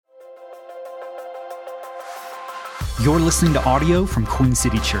You're listening to audio from Queen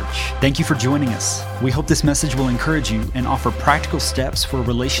City Church. Thank you for joining us. We hope this message will encourage you and offer practical steps for a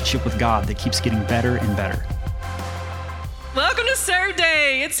relationship with God that keeps getting better and better. Welcome to Serve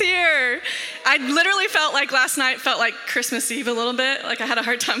Day. It's here. I literally felt like last night felt like Christmas Eve a little bit. Like I had a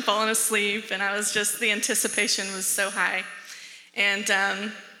hard time falling asleep, and I was just, the anticipation was so high. And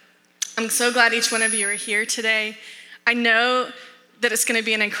I'm so glad each one of you are here today. I know that it's going to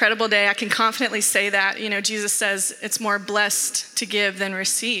be an incredible day. I can confidently say that. You know, Jesus says it's more blessed to give than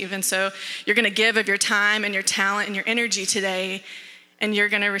receive. And so you're going to give of your time and your talent and your energy today, and you're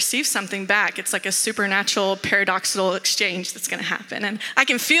going to receive something back. It's like a supernatural, paradoxical exchange that's going to happen. And I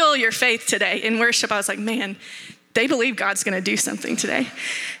can feel your faith today. In worship, I was like, man, they believe God's going to do something today.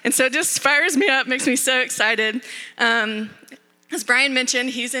 And so it just fires me up, makes me so excited. As Brian mentioned,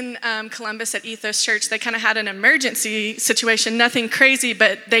 he's in Columbus at Ethos Church. They kind of had an emergency situation, nothing crazy,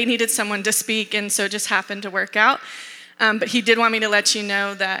 but they needed someone to speak, and so it just happened to work out. But he did want me to let you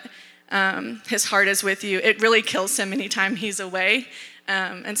know that his heart is with you. It really kills him anytime he's away,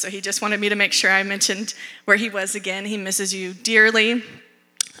 and so he just wanted me to make sure I mentioned where he was again. He misses you dearly,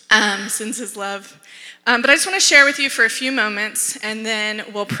 sends his love. But I just want to share with you for a few moments, and then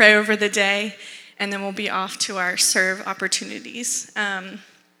we'll pray over the day. And then we'll be off to our serve opportunities. I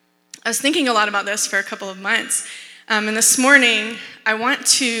was thinking a lot about this for a couple of months. And this morning, I want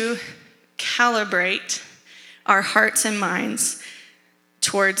to calibrate our hearts and minds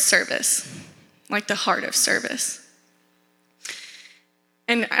towards service, like the heart of service.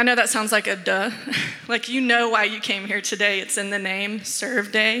 And I know that sounds like a duh. Like, you know why you came here today. It's in the name,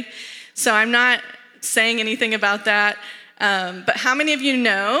 Serve Day. So I'm not saying anything about that. But how many of you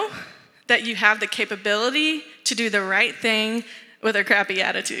know that you have the capability to do the right thing with a crappy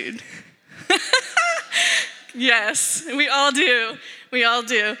attitude? Yes, we all do. We all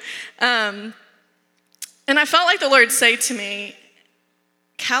do. And I felt like the Lord say to me,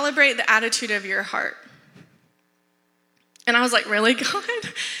 calibrate the attitude of your heart. And I was like, really, God?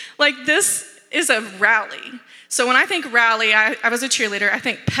 Like, this is a rally. So when I think rally, I was a cheerleader, I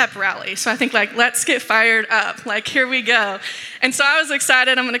think pep rally. So I think like, let's get fired up. Like, here we go. And so I was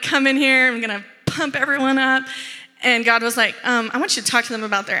excited. I'm going to come in here. I'm going to pump everyone up. And God was like, I want you to talk to them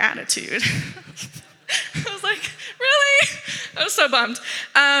about their attitude. I was like, really? I was so bummed.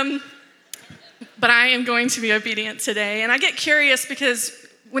 But I am going to be obedient today. And I get curious because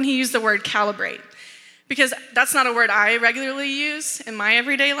when he used the word calibrate, because that's not a word I regularly use in my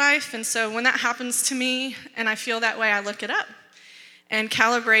everyday life. And so when that happens to me and I feel that way, I look it up. And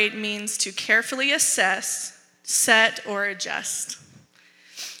calibrate means to carefully assess, set, or adjust.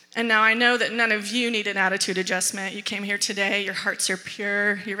 And now I know that none of you need an attitude adjustment. You came here today, your hearts are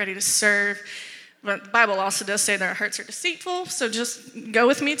pure, you're ready to serve. But the Bible also does say that our hearts are deceitful, so just go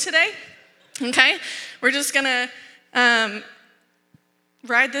with me today, okay? We're just gonna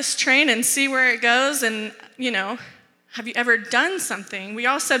ride this train and see where it goes. And, you know, have you ever done something? We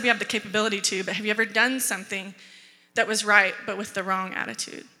all said we have the capability to, but have you ever done something that was right but with the wrong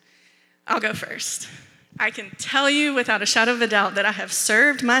attitude? I'll go first. I can tell you without a shadow of a doubt that I have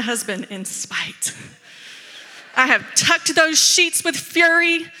served my husband in spite. I have tucked those sheets with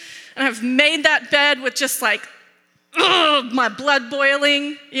fury, and I've made that bed with just like, my blood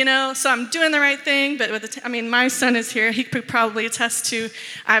boiling, you know, so I'm doing the right thing, but my son is here. He could probably attest to,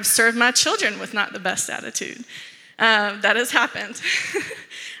 I've served my children with not the best attitude. That has happened.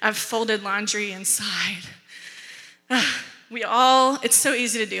 I've folded laundry inside. It's so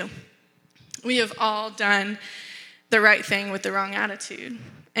easy to do. We have all done the right thing with the wrong attitude.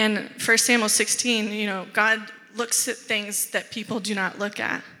 And 1 Samuel 16, you know, God looks at things that people do not look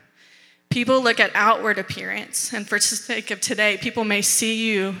at. People look at outward appearance, and for the sake of today, people may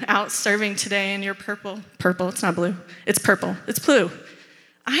see you out serving today in your purple, it's not blue, it's purple, it's blue.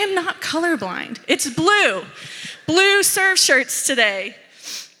 I am not colorblind, it's blue serve shirts today.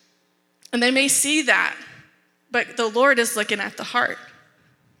 And they may see that, but the Lord is looking at the heart.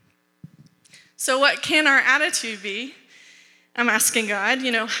 So what can our attitude be? I'm asking God,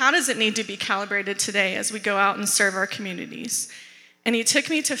 you know, how does it need to be calibrated today as we go out and serve our communities? And he took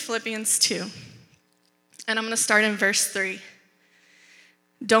me to Philippians 2. And I'm going to start in verse 3.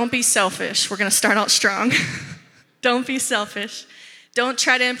 Don't be selfish. We're going to start out strong. Don't be selfish. Don't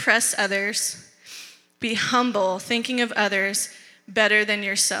try to impress others. Be humble, thinking of others better than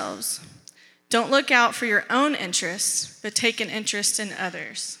yourselves. Don't look out for your own interests, but take an interest in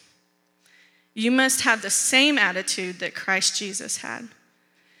others. You must have the same attitude that Christ Jesus had.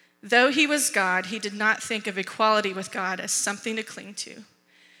 Though he was God, he did not think of equality with God as something to cling to.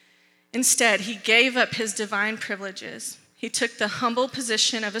 Instead, he gave up his divine privileges. He took the humble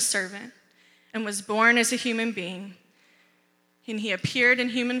position of a servant and was born as a human being. And he appeared in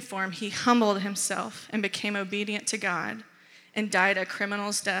human form. He humbled himself and became obedient to God and died a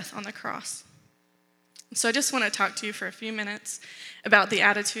criminal's death on the cross. So I just want to talk to you for a few minutes about the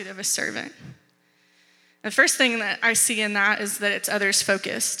attitude of a servant. The first thing that I see in that is that it's others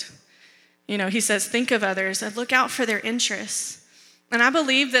focused. You know, he says, think of others and look out for their interests. And I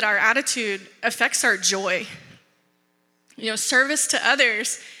believe that our attitude affects our joy. You know, service to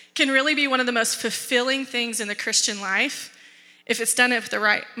others can really be one of the most fulfilling things in the Christian life if it's done with the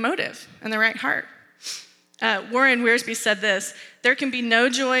right motive and the right heart. Warren Wiersbe said this: there can be no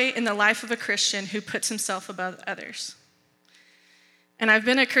joy in the life of a Christian who puts himself above others. And I've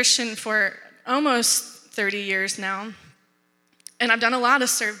been a Christian for almost 30 years now, and I've done a lot of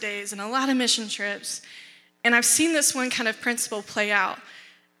serve days and a lot of mission trips, and I've seen this one kind of principle play out,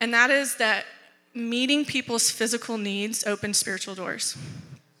 and that is that meeting people's physical needs opens spiritual doors.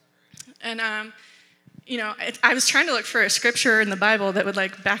 And you know, I was trying to look for a scripture in the Bible that would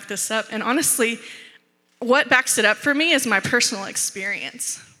like back this up. And honestly, what backs it up for me is my personal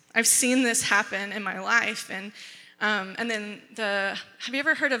experience. I've seen this happen in my life. And then have you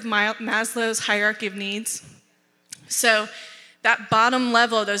ever heard of Maslow's hierarchy of needs? So that bottom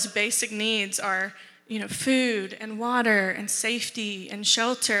level, those basic needs are, you know, food and water and safety and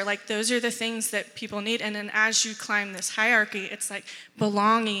shelter. Like those are the things that people need. And then as you climb this hierarchy, it's like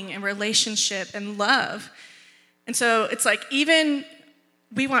belonging and relationship and love. And so it's like even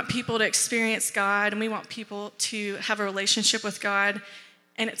we want people to experience God and we want people to have a relationship with God.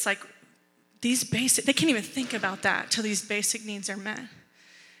 And it's like these basic, they can't even think about that till these basic needs are met. And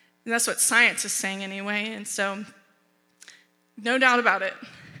that's what science is saying anyway. And so no doubt about it,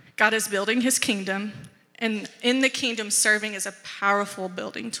 God is building his kingdom, and in the kingdom, serving is a powerful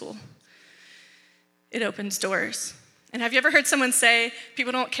building tool. It opens doors. And have you ever heard someone say,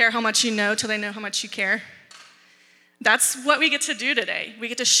 people don't care how much you know till they know how much you care? That's what we get to do today. We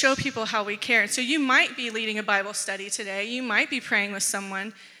get to show people how we care. And so you might be leading a Bible study today. You might be praying with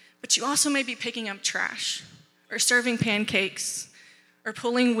someone, but you also may be picking up trash or serving pancakes or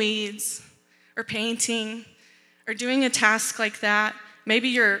pulling weeds or painting or doing a task like that. Maybe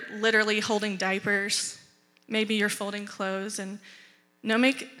you're literally holding diapers. Maybe you're folding clothes. And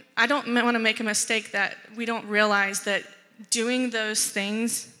I don't want to make a mistake that we don't realize that doing those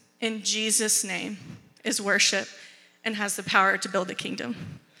things in Jesus' name is worship and has the power to build the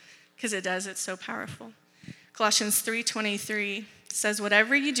kingdom. Because it does, it's so powerful. Colossians 3:23 says,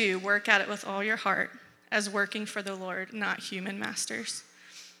 whatever you do, work at it with all your heart as working for the Lord, not human masters.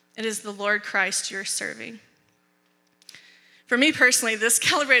 It is the Lord Christ you're serving. For me personally, this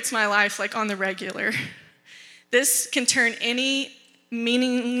calibrates my life like on the regular. This can turn any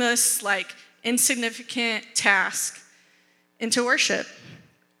meaningless, like insignificant task into worship.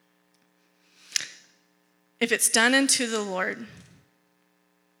 If it's done unto the Lord.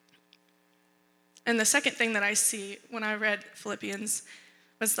 And the second thing that I see when I read Philippians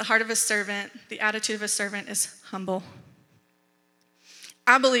was the heart of a servant, the attitude of a servant is humble.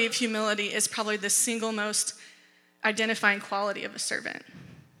 I believe humility is probably the single most identifying quality of a servant.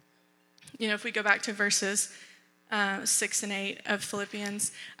 You know, if we go back to verses 6 and 8 of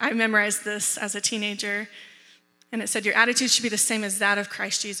Philippians, I memorized this as a teenager, and it said, your attitude should be the same as that of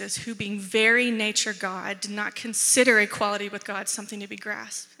Christ Jesus, who being very nature God, did not consider equality with God something to be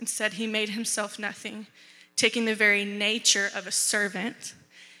grasped. Instead, he made himself nothing, taking the very nature of a servant,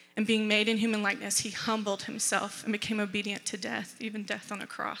 and being made in human likeness, he humbled himself and became obedient to death, even death on a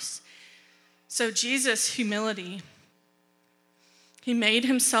cross. So Jesus' humility, he made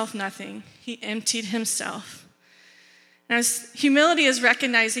himself nothing. He emptied himself. And as humility is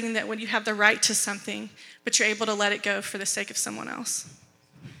recognizing that when you have the right to something, but you're able to let it go for the sake of someone else.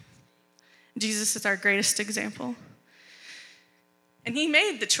 Jesus is our greatest example. And he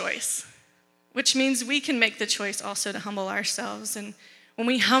made the choice, which means we can make the choice also to humble ourselves. And when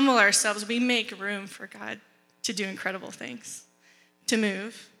we humble ourselves, we make room for God to do incredible things, to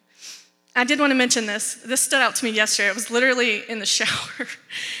move. I did want to mention this. This stood out to me yesterday. I was literally in the shower.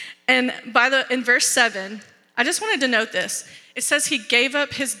 And in verse 7, I just wanted to note this. It says he gave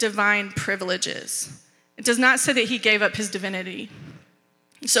up his divine privileges. It does not say that he gave up his divinity.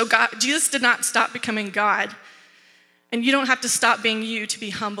 So Jesus did not stop becoming God. And you don't have to stop being you to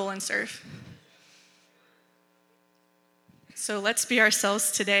be humble and serve. So let's be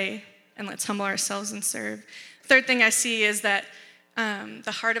ourselves today, and let's humble ourselves and serve. Third thing I see is that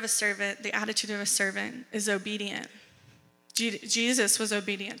the heart of a servant, the attitude of a servant is obedient. Jesus was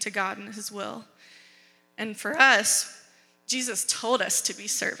obedient to God and his will. And for us, Jesus told us to be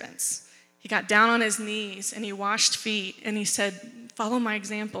servants. He got down on his knees and he washed feet and he said, follow my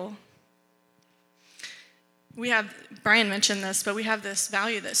example. Brian mentioned this, but we have this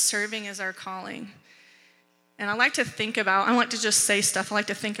value that serving is our calling. And I like to just say stuff. I like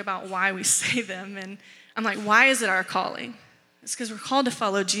to think about why we say them. And I'm like, why is it our calling? It's because we're called to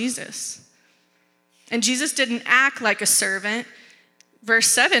follow Jesus. And Jesus didn't act like a servant. Verse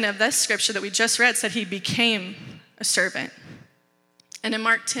 7 of this scripture that we just read said he became a servant. And in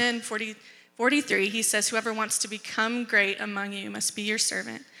Mark 10:43, he says, whoever wants to become great among you must be your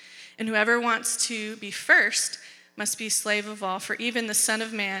servant. And whoever wants to be first must be slave of all. For even the Son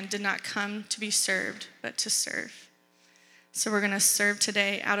of Man did not come to be served, but to serve. So we're going to serve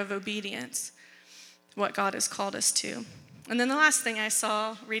today out of obedience, what God has called us to. And then the last thing I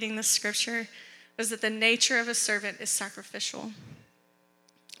saw reading this scripture was that the nature of a servant is sacrificial.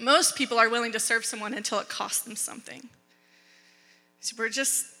 Most people are willing to serve someone until it costs them something. So we're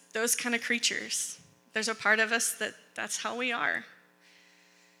just those kind of creatures. There's a part of us that's how we are.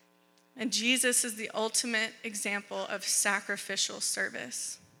 And Jesus is the ultimate example of sacrificial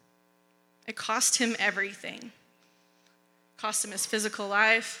service. It cost him everything. It cost him his physical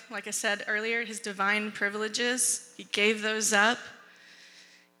life. Like I said earlier, his divine privileges. He gave those up.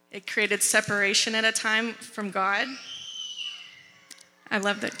 It created separation at a time from God. I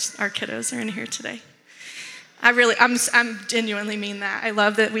love that our kiddos are in here today. I'm genuinely mean that. I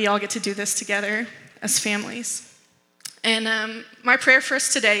love that we all get to do this together as families. And my prayer for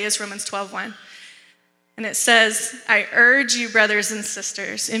us today is Romans 12:1. And it says, I urge you, brothers and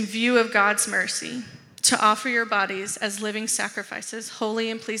sisters, in view of God's mercy, to offer your bodies as living sacrifices, holy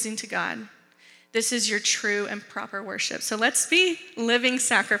and pleasing to God. This is your true and proper worship. So let's be living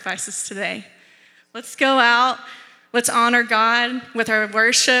sacrifices today. Let's go out. Let's honor God with our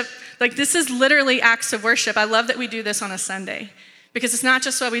worship. Like, this is literally acts of worship. I love that we do this on a Sunday because it's not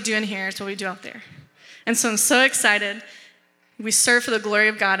just what we do in here, it's what we do out there. And so I'm so excited. We serve for the glory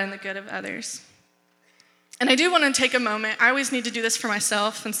of God and the good of others. And I do want to take a moment. I always need to do this for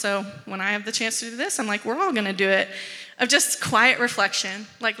myself. And so when I have the chance to do this, I'm like, we're all going to do it. Of just quiet reflection.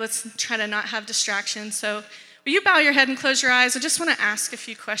 Like, let's try to not have distractions. So will you bow your head and close your eyes? I just want to ask a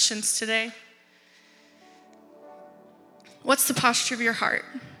few questions today. What's the posture of your heart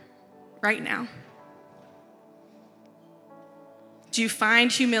right now? Do you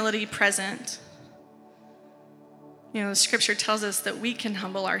find humility present? You know, the scripture tells us that we can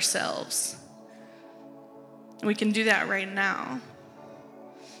humble ourselves. We can do that right now.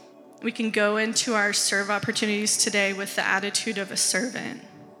 We can go into our serve opportunities today with the attitude of a servant.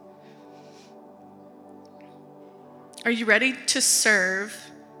 Are you ready to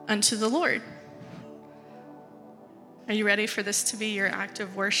serve unto the Lord? Are you ready for this to be your act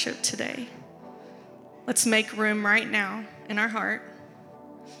of worship today? Let's make room right now in our heart.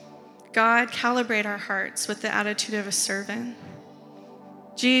 God, calibrate our hearts with the attitude of a servant.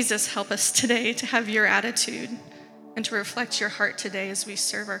 Jesus, help us today to have your attitude and to reflect your heart today as we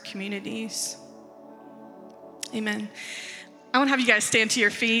serve our communities. Amen. I want to have you guys stand to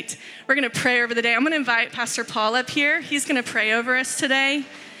your feet. We're going to pray over the day. I'm going to invite Pastor Paul up here. He's going to pray over us today.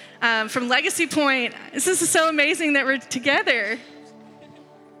 From Legacy Point, this is so amazing that we're together.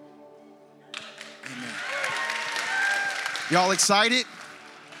 Amen. Y'all excited?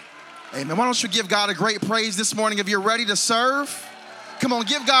 Amen. Why don't you give God a great praise this morning if you're ready to serve? Come on,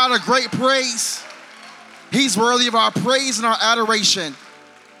 give God a great praise. He's worthy of our praise and our adoration.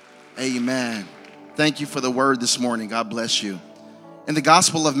 Amen. Thank you for the word this morning. God bless you. In the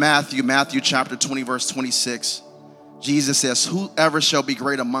Gospel of Matthew chapter 20, verse 26, Jesus says, whoever shall be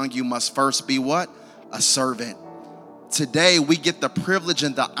great among you must first be what? A servant. Today, we get the privilege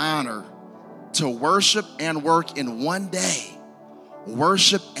and the honor to worship and work in one day.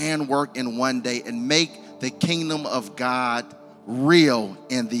 Worship and work in one day and make the kingdom of God real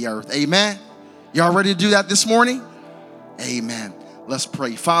in the earth. Amen. Y'all ready to do that this morning? Amen. Let's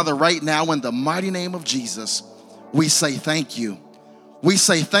pray. Father, right now in the mighty name of Jesus, we say thank you. We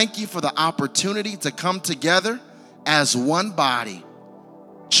say thank you for the opportunity to come together as one body,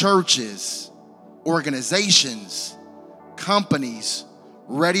 churches, organizations, companies,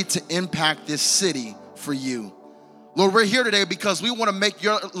 ready to impact this city for you. Lord, we're here today because we want to make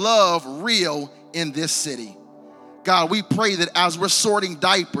your love real in this city. God, we pray that as we're sorting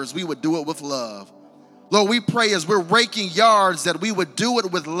diapers, we would do it with love. Lord, we pray as we're raking yards that we would do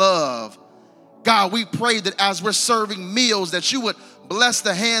it with love. God, we pray that as we're serving meals that you would bless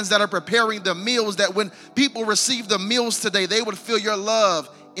the hands that are preparing the meals, that when people receive the meals today, they would feel your love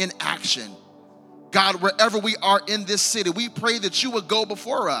in action. God, wherever we are in this city, we pray that you would go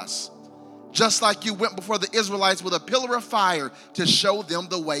before us. Just like you went before the Israelites with a pillar of fire to show them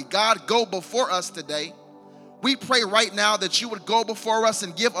the way. God, go before us today. We pray right now that you would go before us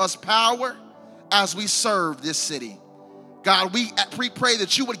and give us power as we serve this city. God, we pray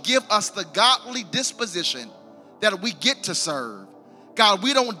that you would give us the godly disposition that we get to serve. God,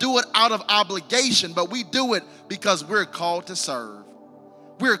 we don't do it out of obligation, but we do it because we're called to serve.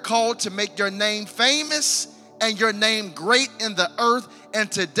 We're called to make your name famous and your name great in the earth.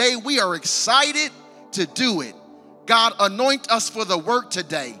 And today we are excited to do it. God, anoint us for the work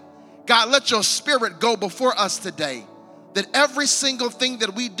today. God, let your spirit go before us today, that every single thing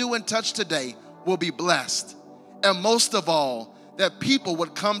that we do and touch today will be blessed. And most of all, that people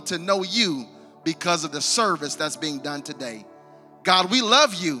would come to know you because of the service that's being done today. God, we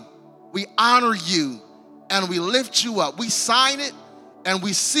love you, we honor you, and we lift you up. We sign it and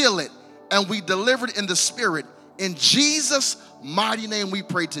we seal it and we deliver it in the spirit. In Jesus' mighty name we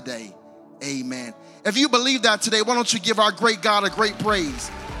pray today. Amen. If you believe that today, why don't you give our great God a great praise?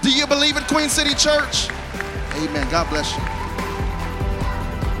 Do you believe in Queen City Church? Amen. God bless you.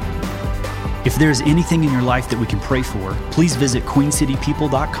 If there's anything in your life that we can pray for, please visit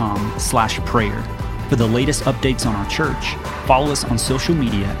queencitypeople.com/prayer. For the latest updates on our church, follow us on social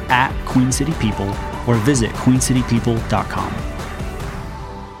media @QueenCityPeople or visit queencitypeople.com.